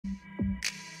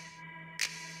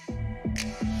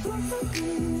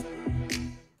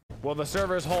Will the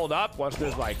servers hold up once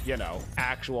there's like, you know,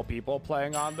 actual people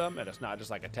playing on them and it's not just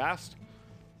like a test?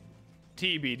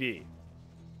 TBD.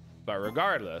 But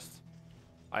regardless,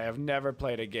 I have never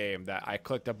played a game that I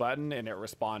clicked a button and it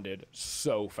responded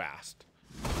so fast.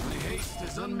 My haste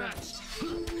is unmatched.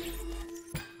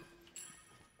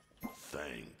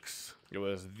 Thanks. It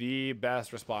was the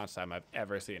best response time I've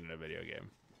ever seen in a video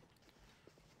game.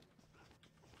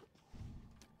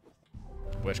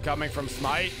 Which, coming from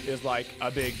Smite, is like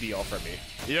a big deal for me.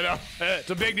 You know,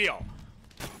 it's a big deal.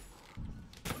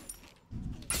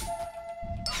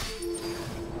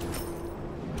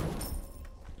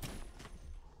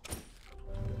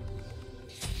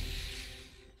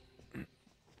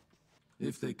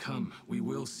 If they come, we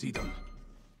will see them.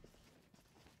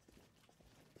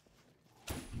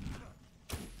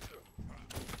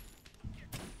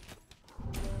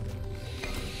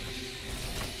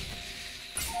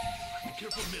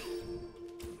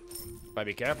 By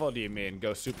be careful, do you mean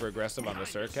go super aggressive on the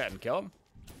Surcat and kill him?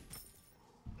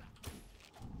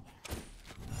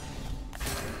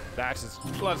 That's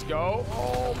just, let's go.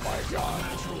 Oh my god.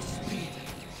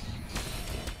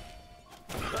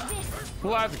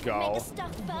 Let's go.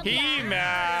 He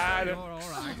mad.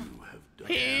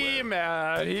 He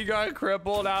mad. He got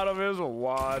crippled out of his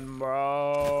one,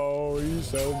 bro. He's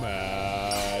so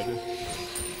mad.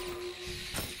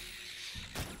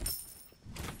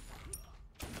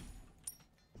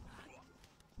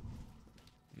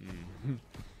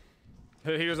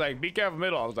 He was like, be careful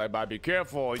middle. I was like, by be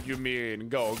careful, you mean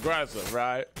go aggressive,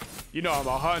 right? You know I'm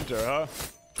a hunter, huh?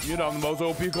 You know I'm the most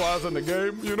OP class in the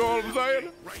game. You know what I'm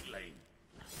saying? Right lane.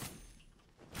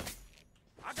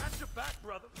 I got your back,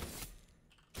 brother.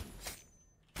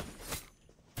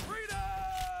 Freedom!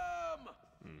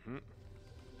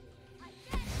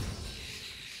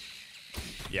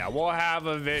 Yeah, we'll have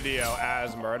a video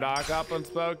as Murdoch up and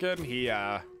spoken. He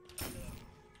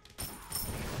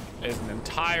is an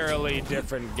entirely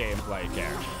different gameplay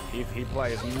character. He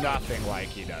plays nothing like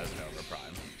he does in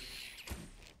Overprime.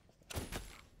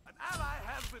 An ally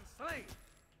has been slain.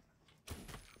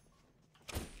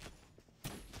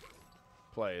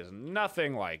 Plays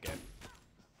nothing like it.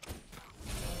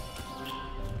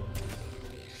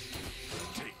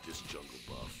 Take this jungle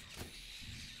buff.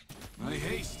 My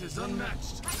haste is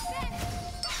unmatched.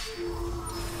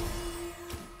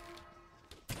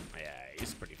 Yeah,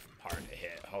 he's pretty hard to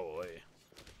hit. Holy.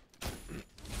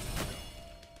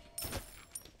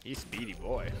 He's speedy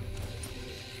boy.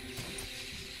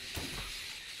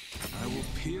 I will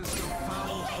pierce your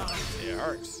foul heart. It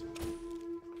hurts.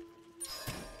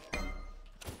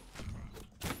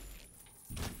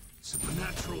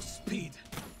 Supernatural speed.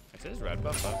 Is his red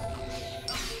buff up?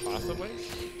 Possibly?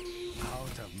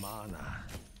 Out of mana.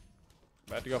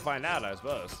 About to go find out, I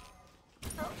suppose.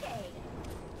 Okay.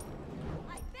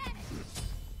 I bet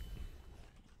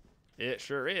It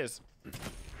sure is.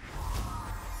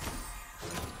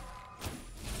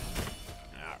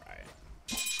 Alright.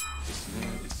 This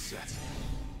man is set.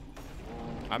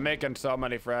 I'm making so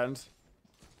many friends.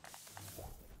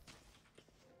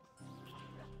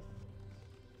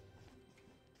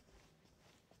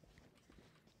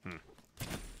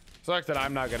 Sucks that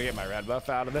I'm not gonna get my red buff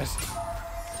out of this.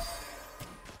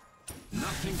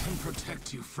 Nothing can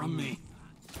protect you from me.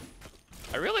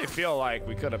 I really feel like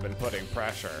we could have been putting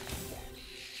pressure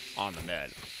on the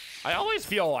mid. I always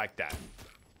feel like that.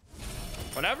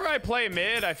 Whenever I play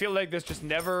mid, I feel like we just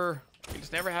never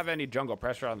have any jungle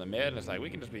pressure on the mid. It's like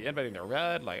we can just be invading the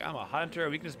red. Like I'm a hunter,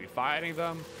 we can just be fighting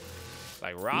them.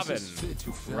 Like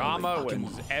Rama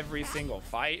wins every single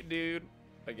fight, dude.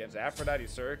 Against Aphrodite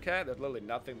Surcat, there's literally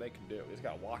nothing they can do. We just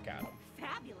gotta walk at them.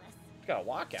 fabulous. Just gotta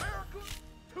walk at them.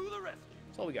 To the rescue.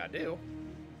 That's all we gotta do.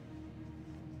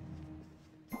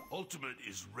 Ultimate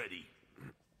is ready.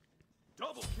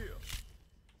 Double kill.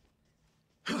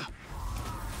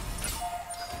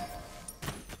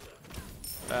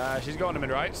 She's going to mid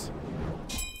rights.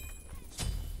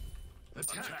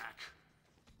 Attack.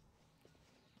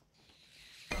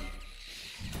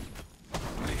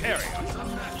 There we go.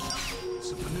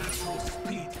 Supernatural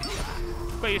speed.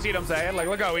 But you see what I'm saying? Like,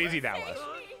 look how easy that was.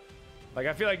 Like,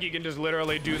 I feel like you can just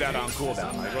literally do that on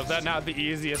cooldown. Like, was that not the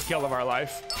easiest kill of our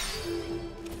life?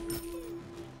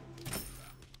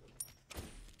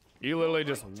 You literally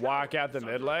just walk out the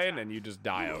mid lane and you just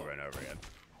die over and over again.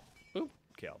 Boop,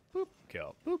 kill, boop,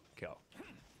 kill, boop, kill.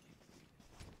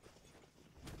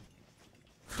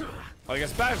 Like,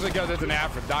 especially because it's an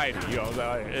Aphrodite, you know,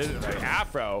 like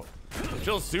Afro,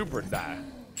 she'll super die.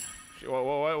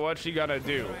 What's she gonna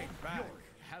do?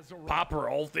 Pop her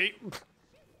ulti?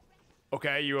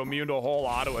 Okay, you immune to a whole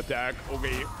auto attack.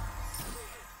 Okay.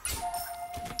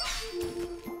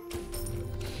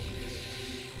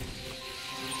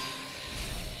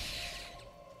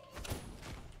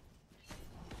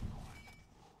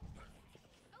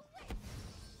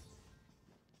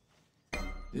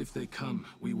 If they come,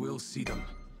 we will see them.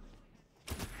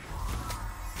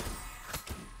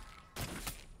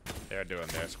 They're doing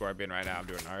their scorpion right now. I'm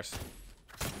doing ours.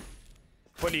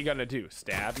 What are you gonna do?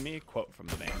 Stab me? Quote from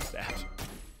the man stabbed.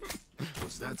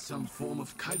 Was that some form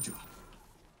of kaiju?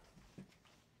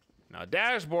 Now,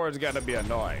 dashboard's gonna be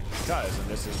annoying because, and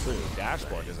this is true,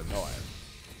 dashboard is annoying.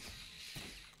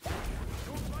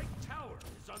 Your right tower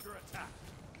is under attack.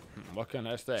 What can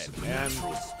I say? Man,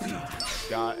 it's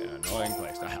got an annoying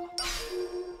playstyle.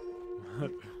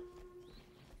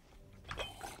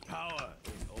 Power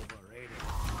is overrated.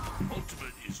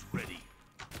 Ultimate is ready.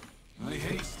 My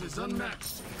haste is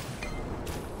unmatched.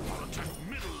 Attack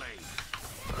middle lane.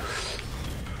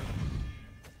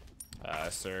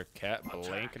 Sir Ket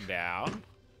blink down.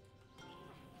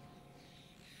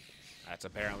 That's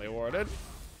apparently warded.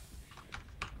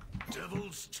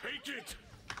 Devils take it.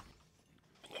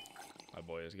 My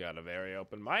boy's got a very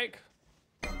open mic.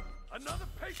 Another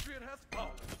patriot has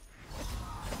fallen.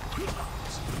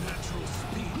 Supernatural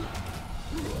speed.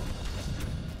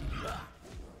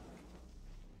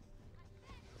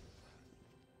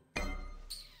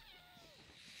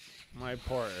 My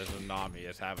poor Izanami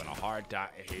is having a hard time.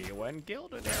 He went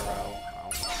Gilded Arrow.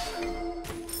 Oh.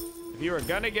 If you were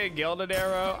gonna get Gilded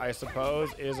Arrow, I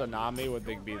suppose Izanami would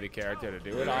be the character to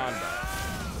do it on, but...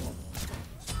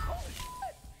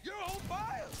 You're on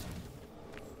fire.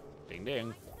 Ding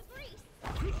ding.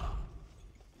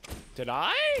 Did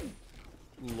I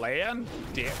land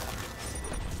dick?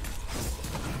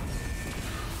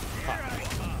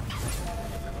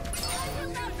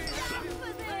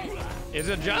 Is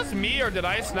it just me, or did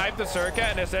I snipe the Circa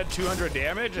and it said 200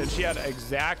 damage and she had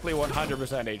exactly 100%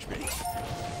 HP?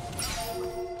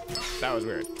 That was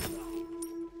weird.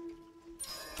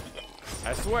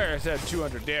 I swear it said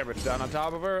 200 damage done on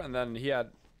top of her, and then he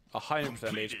had 100%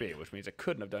 HP, which means it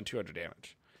couldn't have done 200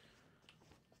 damage.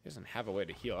 He doesn't have a way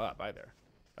to heal up either.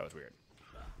 That was weird.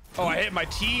 Oh, I hit my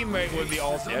teammate with the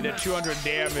ulti. I did 200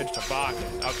 damage to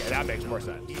Bacchus. Okay, that makes more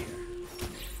sense.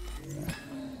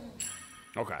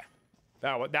 Okay.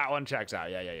 That one checks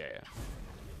out. Yeah.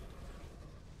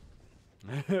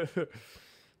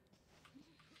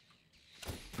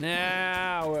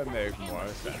 Now it makes more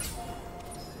sense.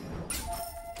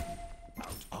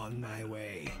 On my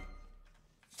way.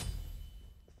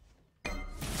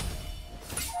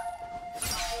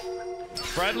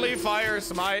 Friendly fire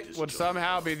smite would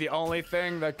somehow be the only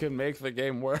thing that could make the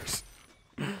game worse.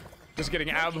 Just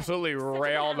getting absolutely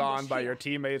railed on by your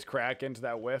teammates crack into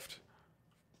that whiff.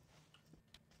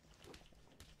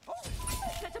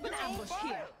 Set up an ambush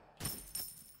here.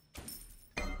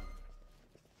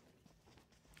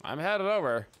 I'm headed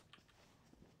over.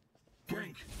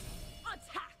 Gank.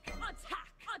 Attack!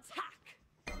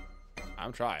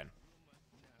 I'm trying.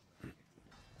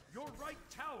 Your right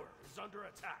tower is under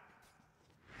attack.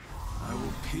 I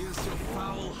will pierce your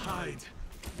foul hide.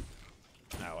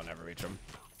 I will never reach him.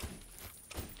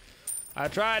 I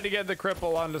tried to get the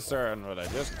cripple on discern, but I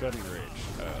just couldn't reach.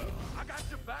 I got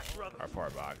your back, brother. Our poor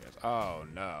Bacchus. Oh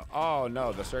no. Oh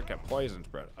no, the circuit poison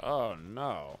spread. Oh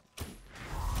no.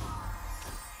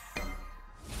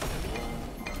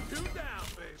 Two down,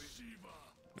 baby.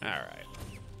 Alright.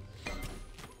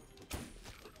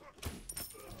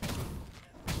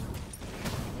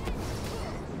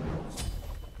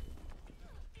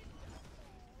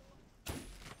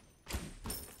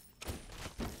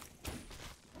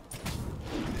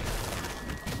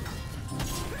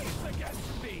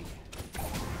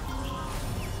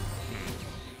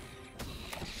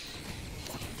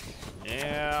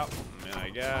 Yeah, I mean, I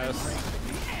guess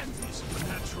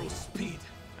Supernatural speed.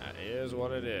 that is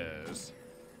what it is.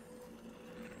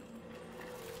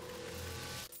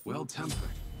 Well tempered.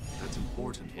 That's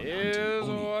important when Is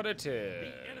hunting Oni. what it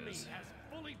Enemy is. has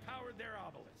fully powered their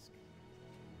obelisk.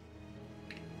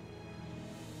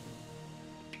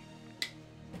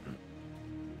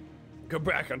 Go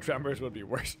back on tremors would be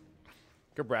worse.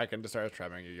 Go back and just start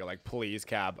trembling. You're like, please,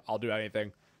 cab. I'll do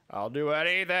anything. I'll do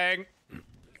anything.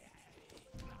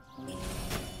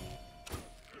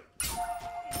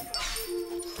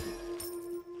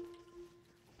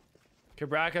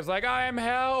 Cabraka's like, I am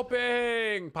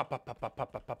helping. Pop, pop, pop, pop,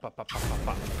 pop, pop, pop, pop, pop, pop,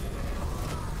 pop.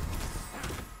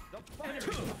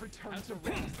 Return to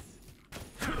rest.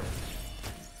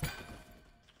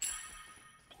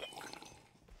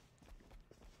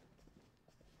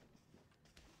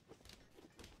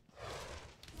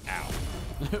 Ow.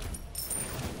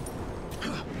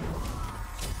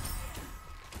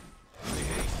 My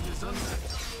haste is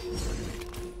unmatched.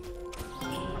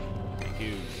 Thank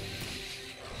you.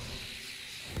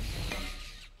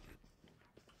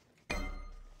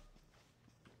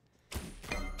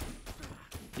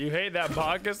 You hate that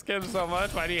Bacchus skin so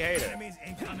much? Why do you hate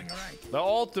it? The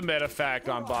ultimate effect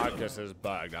on Bacchus is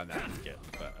bugged on that skin,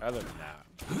 but other than that,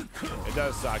 it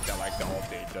does suck that like the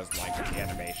ulti does like the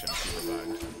animation super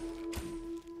bugged.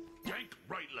 Gank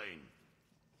right lane.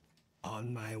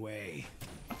 On my way.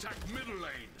 Attack middle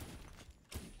lane.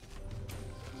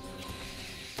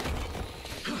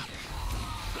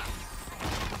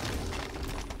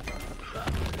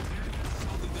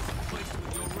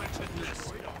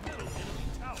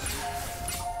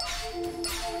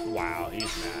 Wow, he's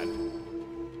mad.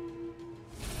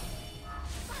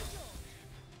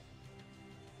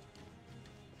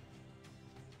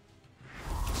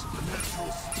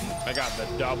 I got the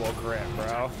double crit,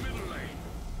 bro.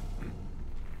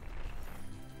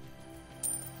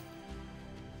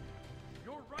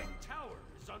 Your right tower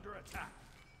is under attack.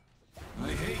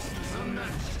 My haste is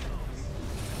unmatched.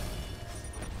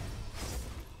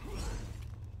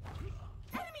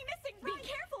 Enemy missing. Be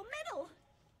careful, middle.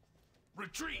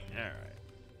 Retreat. All right.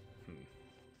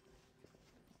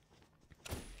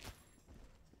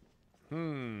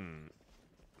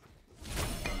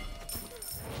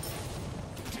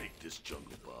 Take this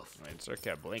jungle buff. I mean,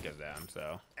 Circuit Blink is down,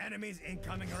 so. Enemies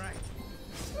incoming right.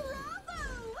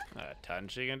 Bravo! Not a ton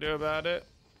she can do about it.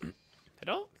 I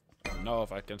don't know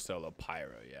if I can solo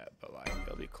Pyro yet, but like,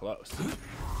 it'll be close. I don't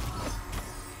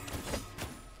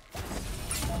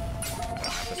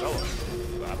have to solo it.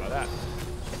 So how about that?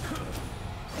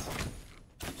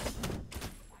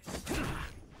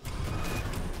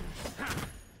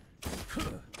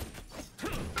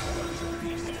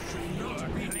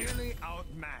 Nearly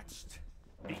outmatched.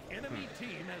 The enemy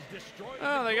team has destroyed.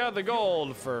 Oh, they got the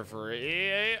gold for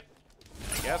free. I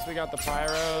guess we got the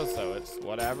Pyro, so it's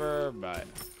whatever, but.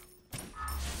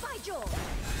 By Joel.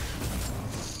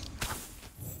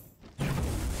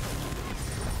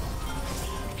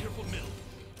 Careful middle.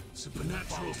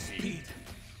 Supernatural speed.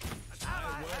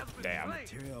 Damn.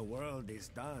 Material world is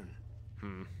done.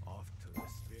 Off to the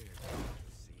spirit.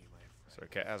 See my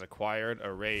Circuit has acquired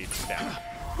a rage stat.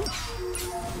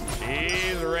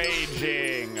 He's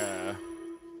raging.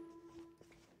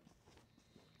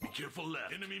 Be careful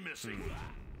left. Enemy missing.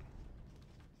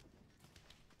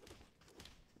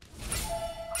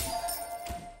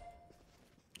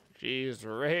 She's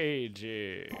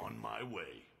raging. On my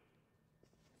way.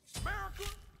 America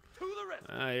to the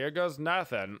rescue. Here goes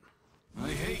nothing. My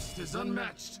haste is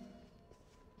unmatched.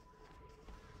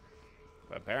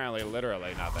 Apparently,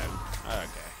 literally nothing.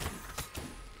 Okay.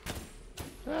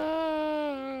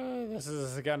 This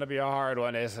is gonna be a hard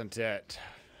one, isn't it?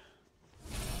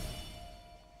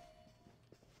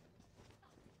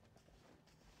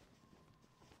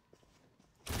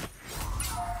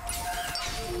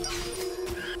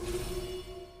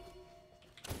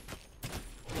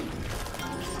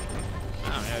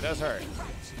 Oh, yeah, it does hurt.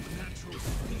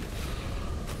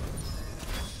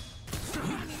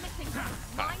 Enemy missing.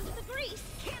 Line to the grease.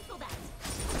 Cancel that.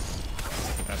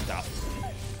 That's tough.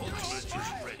 Ultimate is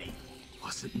ready.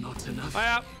 Was it not enough?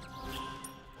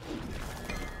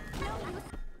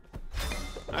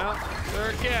 Well,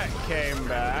 Circuit came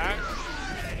back.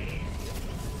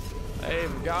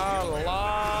 They've got a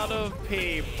lot of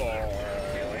people.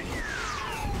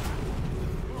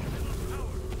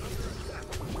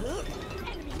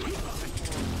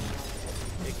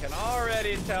 You can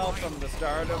already tell from the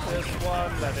start of this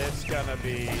one that it's gonna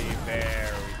be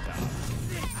very tough.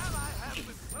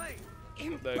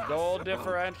 The gold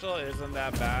differential isn't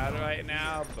that bad right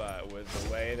now, but with the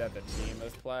way that the team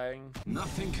is playing,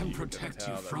 Nothing can you can protect you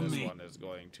tell that from this me. one is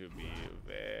going to be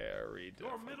very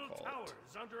Your middle difficult. tower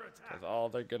is under attack. Because all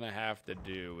they're gonna have to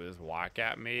do is walk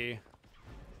at me,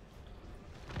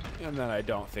 and then I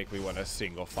don't think we win a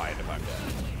single fight if I'm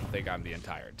dead. I think I'm the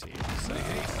entire team, so My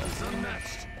haste is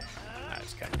unmatched.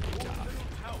 that's kind of tough.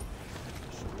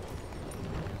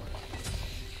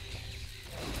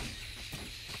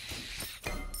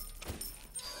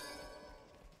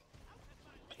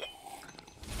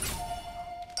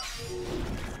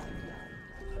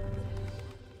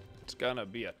 It's gonna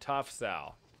be a tough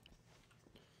sell.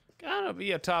 Gonna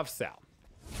be a tough sell.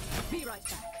 Be right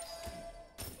back.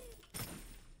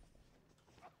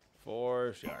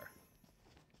 For sure.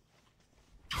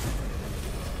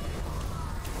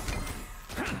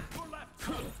 Your left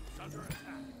tower is under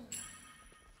attack.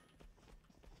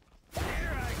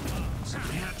 Here I come.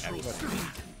 Supernatural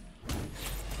speed.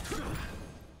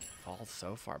 Falls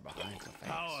so far behind so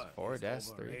fast. Power 4 is deaths,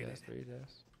 3 overrated. deaths, 3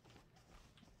 deaths.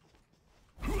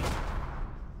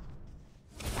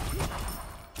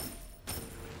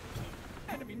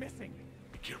 Enemy missing.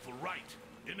 Be careful right.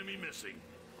 Enemy missing.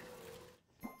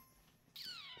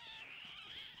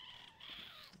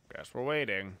 Guess we're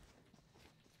waiting.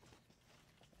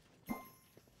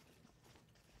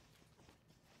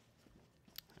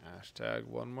 Hashtag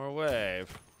one more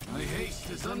wave. My haste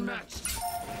is unmatched.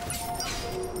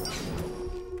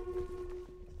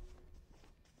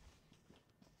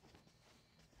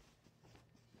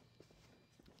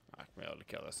 Not gonna be able to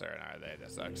kill this there, are they?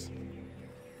 That sucks.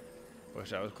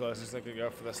 Wish I was closest I could go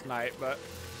for the snipe, but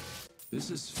This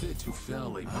is fit to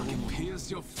fell a I can pierce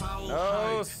your foul no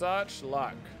hide. such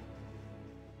luck.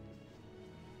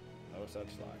 No such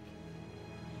luck.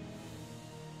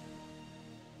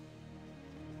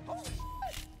 Holy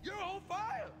shit! You're on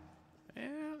fire! Yeah,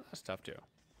 that's tough too.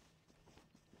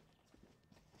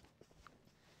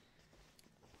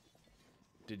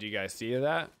 Did you guys see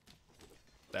that?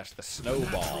 That's the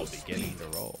snowball beginning to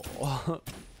roll.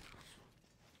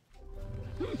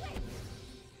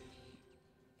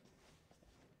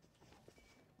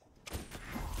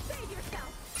 Save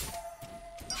yourself.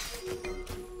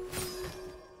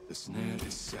 The snare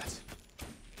is set.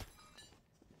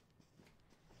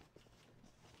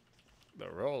 The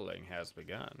rolling has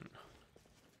begun.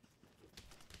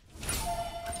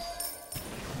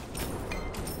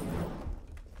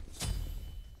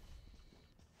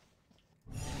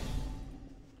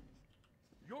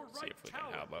 Your See right if we can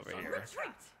tower help over is under here.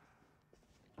 attack.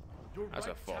 Your That's a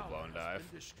right full-blown tower has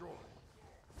dive. been destroyed.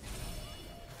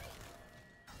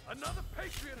 Another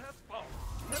patriot has fallen.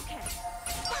 Okay.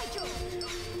 By George.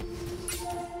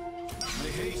 My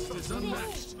haste is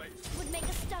unmatched. Would make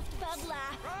a stuffed bug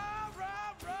laugh.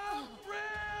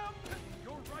 Ram!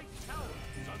 Your right tower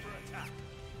is under attack.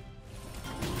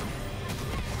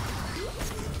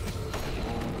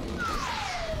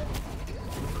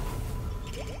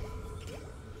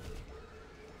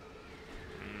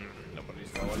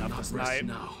 Nobody's rolling up the Not rest snipe.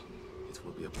 now. It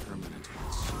will be a permanent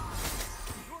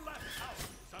one. Your left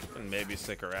tower is under And maybe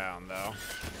stick around though.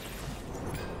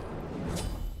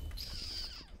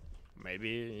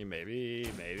 Maybe.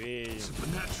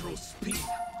 supernatural speed.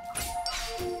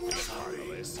 Sorry.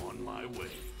 On my way.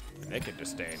 They could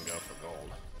just stay and go for gold.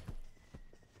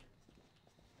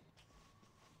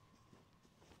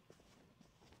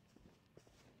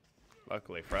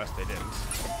 Luckily for us, they didn't.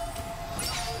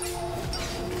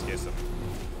 Let's get some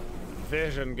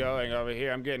vision going over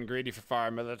here. I'm getting greedy for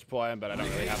fire millets playing, but I don't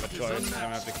really have a choice. I'm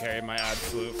gonna have to carry my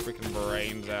absolute freaking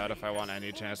brains out if I want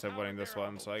any chance of winning this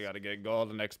one. So I gotta get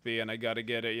gold and XP, and I gotta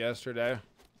get it yesterday.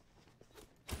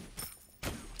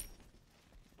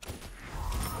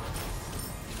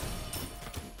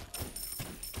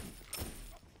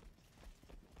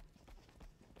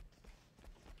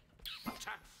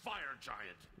 Attack fire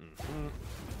giant.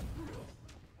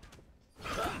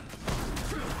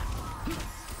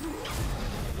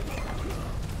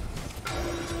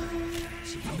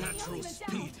 Supernatural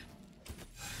speed.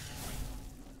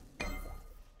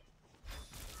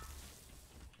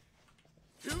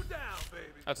 Two down, baby.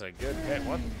 That's a good hit.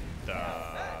 What the?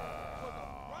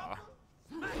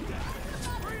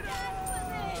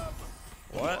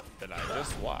 What did I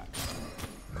just watch?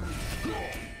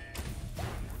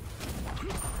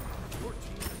 Your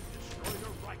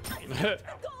team has destroyed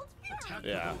a right. Attack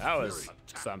Yeah, the that was Fury.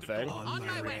 something. On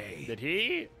my way. Did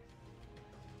he?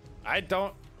 I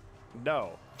don't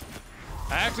know.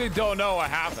 I actually don't know what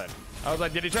happened. I was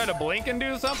like, did he try to blink and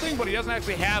do something? But he doesn't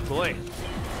actually have blink.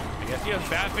 I guess he has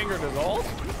fat fingered his ult?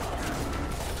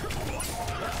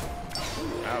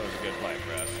 That was a good play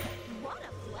for us. What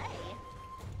a play.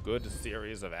 Good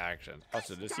series of actions.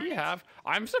 Also, does he have?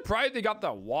 I'm surprised he got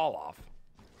the wall off.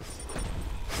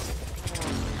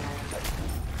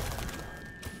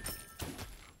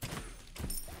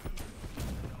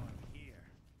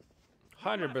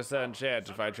 100% chance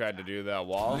if I tried to do that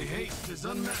wall, My haste is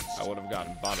unmatched. I would have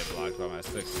gotten body blocked by my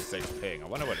 66 ping. I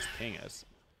wonder what his ping is.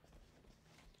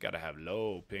 Gotta have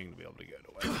low ping to be able to get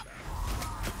away with that.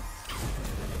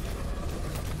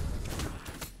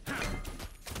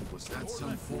 Was that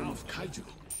some form of kaiju?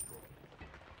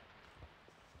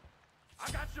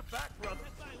 I got your back, brother.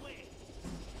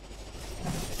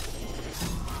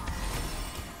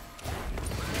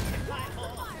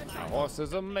 My horse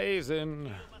is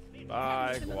amazing.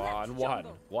 By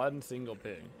one single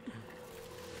ping.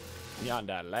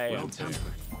 Yonder land Well ping.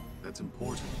 tempered. That's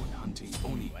important when hunting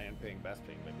Oni. Land ping, best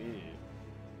ping, baby.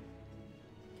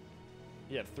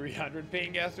 He had 300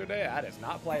 ping yesterday. That is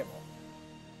not playable.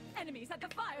 Enemies at the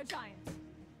fire giant.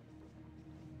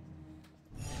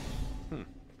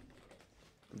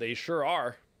 They sure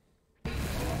are.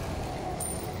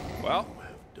 Well,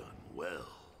 Have done well.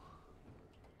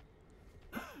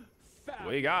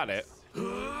 we got it.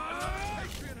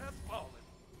 Patriot has fallen.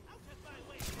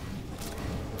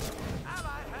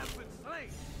 Ally has been slain.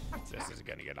 This is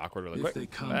gonna get awkward really If quick. they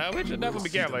come, We should we definitely will be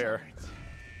see careful them. here.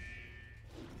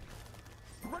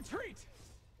 Retreat!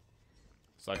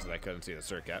 Sucks that I couldn't see the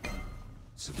circuit.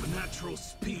 Supernatural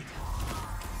speed.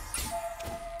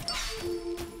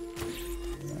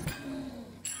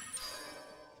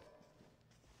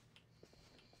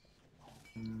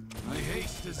 My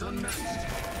haste is unmatched.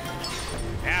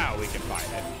 Now we can find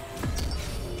it.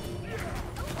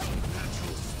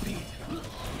 Natural speed.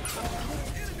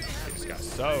 They just got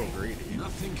so greedy.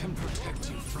 Nothing can protect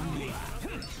you from me.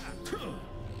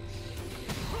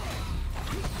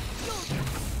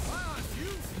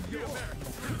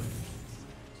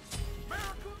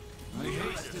 My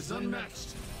haste is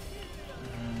unmatched.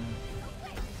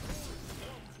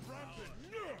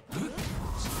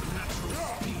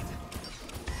 Supernatural speed.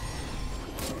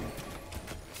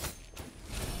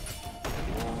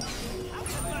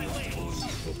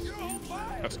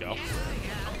 Let's go.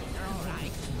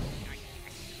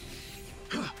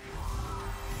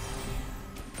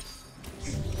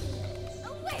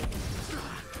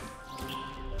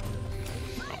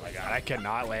 Oh my god, I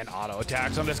cannot land auto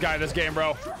attacks on this guy in this game,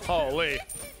 bro. Holy.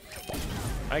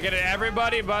 I get it,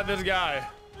 everybody but this guy.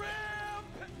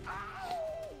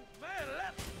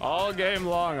 All game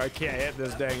long, I can't hit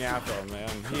this dang afro, man.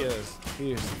 He is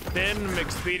thin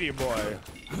McSpeedy boy.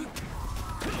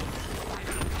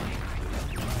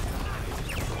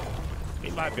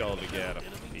 He might be able to get a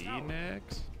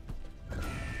Phoenix.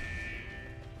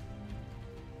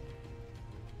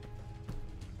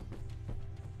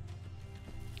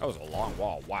 That was a long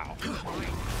wall, wow.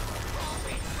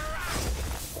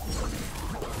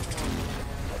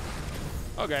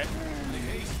 Okay.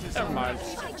 Never mind.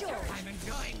 I'm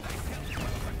enjoying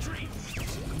myself. Retreat.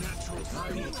 Supernatural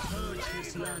speed. Purge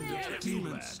this land of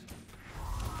demons.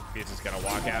 He's just gonna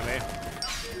walk at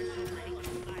me.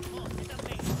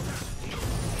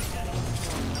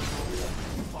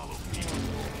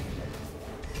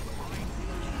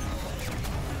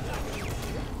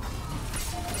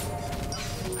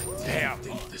 Damn.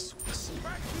 This was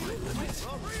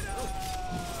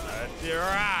That's your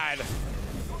ride.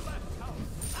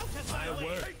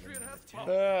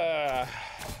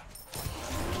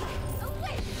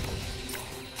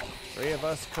 Three of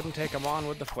us couldn't take him on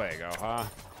with the Fuego, huh?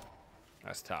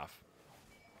 That's tough.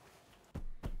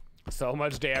 So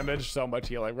much damage, so much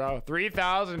healing, bro.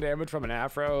 3,000 damage from an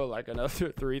Afro, like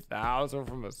another 3,000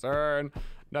 from a Cern,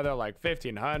 another like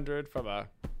 1,500 from a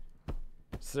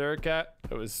Circuit.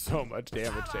 It was so much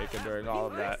damage taken during all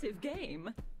of that. Impressive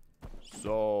game.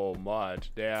 So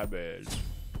much damage.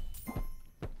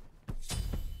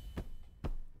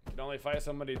 Can only fight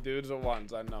so many dudes at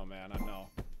once. I know, man. I know.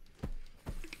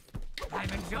 I'm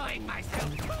enjoying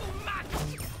myself too much!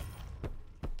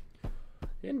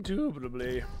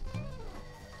 Indubitably.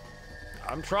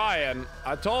 I'm trying.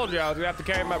 I told you I was gonna have to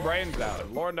carry my brains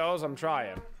down. Lord knows I'm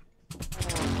trying.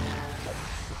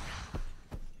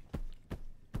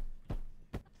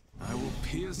 I will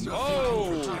pierce nothing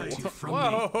Oh! can protect you from me.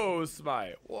 Whoa,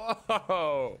 Smite.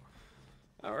 Whoa.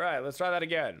 All right, let's try that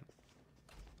again.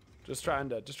 Just trying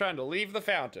to leave the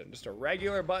fountain. Just a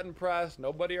regular button press.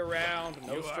 Nobody around.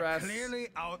 No You stress. are clearly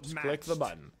outmatched. Just click the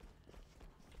button.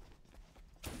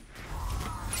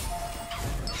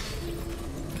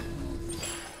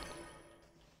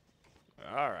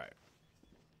 All right.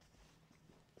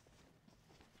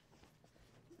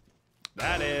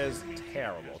 That is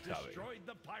terrible, Tubby. Destroyed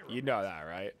the pirate. You know that,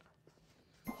 right?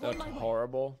 That's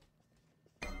horrible.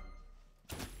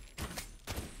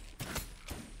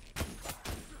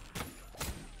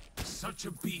 Such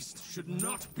a beast should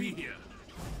not be here.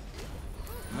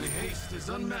 My haste is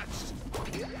unmatched.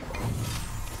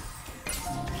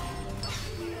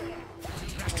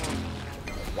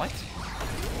 What?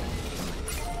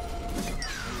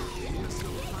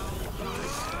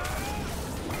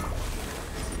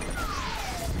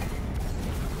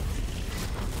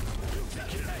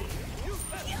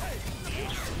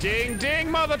 Ding,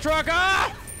 ding, mother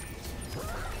trucker!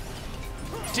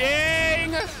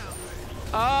 Ding!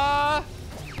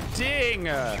 Ding!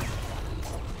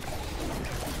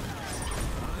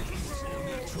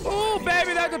 Ooh,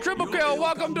 baby, that's a triple kill!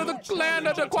 Welcome to the land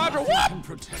of the quadra. Nothing What? can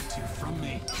protect you from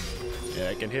me. Yeah,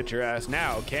 I can hit your ass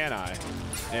now, can I?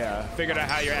 Yeah, figured out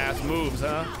how your ass moves,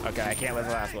 huh? Okay, I can't let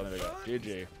the last one. There we go.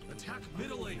 GG. Attack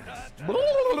middle lane. I'm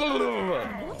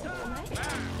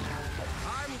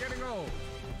getting old.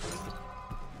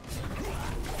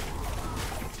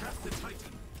 Attack the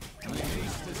Titan. My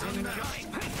haste is unmatched.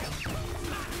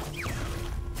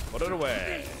 Put it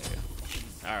away.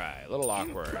 All right, a little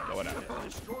awkward, but whatever.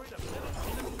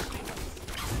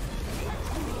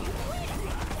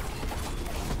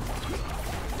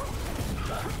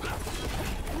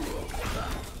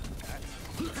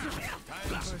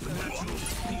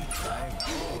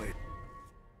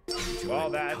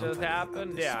 just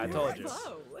happened? Yeah, I told you.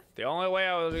 Whoa. The only way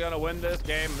I was gonna win this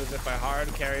game is if I hard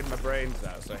carried my brains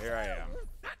out. So here I am.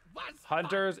 That was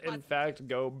Hunters, in fact,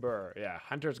 go burr. Yeah,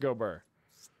 hunters go burr.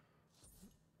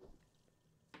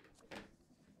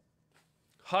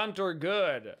 Hunter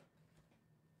good.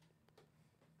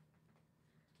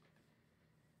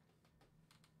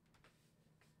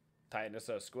 Titan is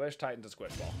so squish. Titan's a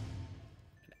squish ball.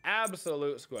 An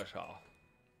absolute squish ball.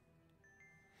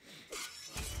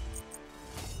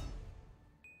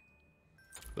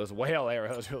 Those whale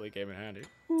arrows really came in handy.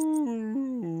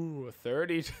 Ooh,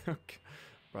 32.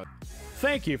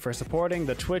 Thank you for supporting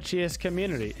the Twitchiest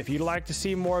community. If you'd like to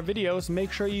see more videos,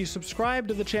 make sure you subscribe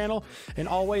to the channel and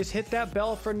always hit that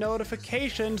bell for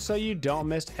notifications so you don't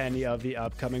miss any of the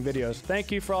upcoming videos.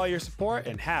 Thank you for all your support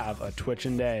and have a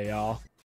Twitchin' day, y'all.